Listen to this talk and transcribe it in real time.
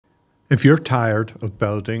If you're tired of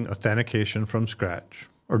building authentication from scratch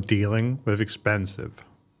or dealing with expensive,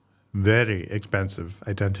 very expensive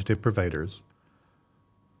identity providers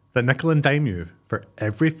that nickel and dime you for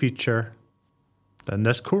every feature, then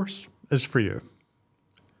this course is for you.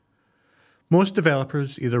 Most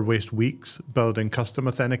developers either waste weeks building custom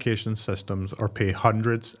authentication systems or pay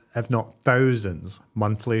hundreds, if not thousands,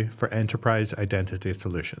 monthly for enterprise identity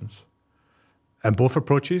solutions. And both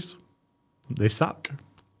approaches, they suck.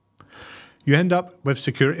 You end up with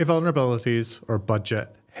security vulnerabilities or budget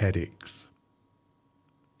headaches.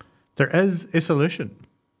 There is a solution: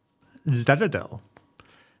 Zitadel.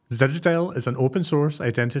 Zitadel is an open source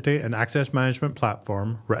identity and access management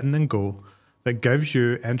platform written in Go that gives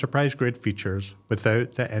you enterprise-grade features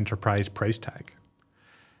without the enterprise price tag.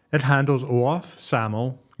 It handles OAuth,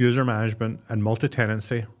 SAML, user management, and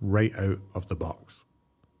multi-tenancy right out of the box.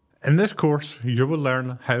 In this course, you will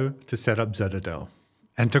learn how to set up Zitadel,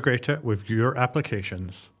 integrate it with your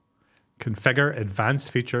applications, configure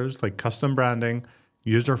advanced features like custom branding,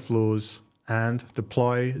 user flows, and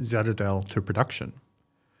deploy Zitadel to production.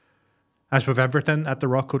 As with everything at the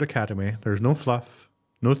Rawkode Academy, there's no fluff,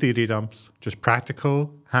 no theory dumps, just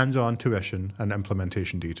practical, hands-on tuition and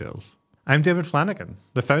implementation details. I'm David Flanagan,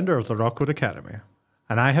 the founder of the Rawkode Academy,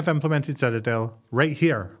 and I have implemented Zitadel right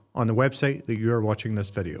here on the website that you are watching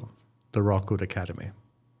this video, the Rawkode Academy.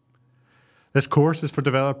 This course is for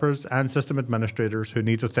developers and system administrators who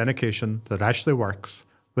need authentication that actually works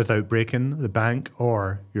without breaking the bank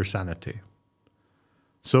or your sanity.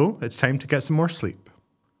 So it's time to get some more sleep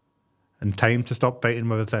and time to stop fighting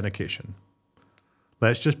with authentication.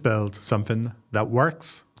 Let's just build something that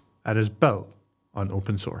works and is built on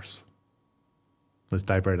open source. Let's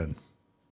dive right in.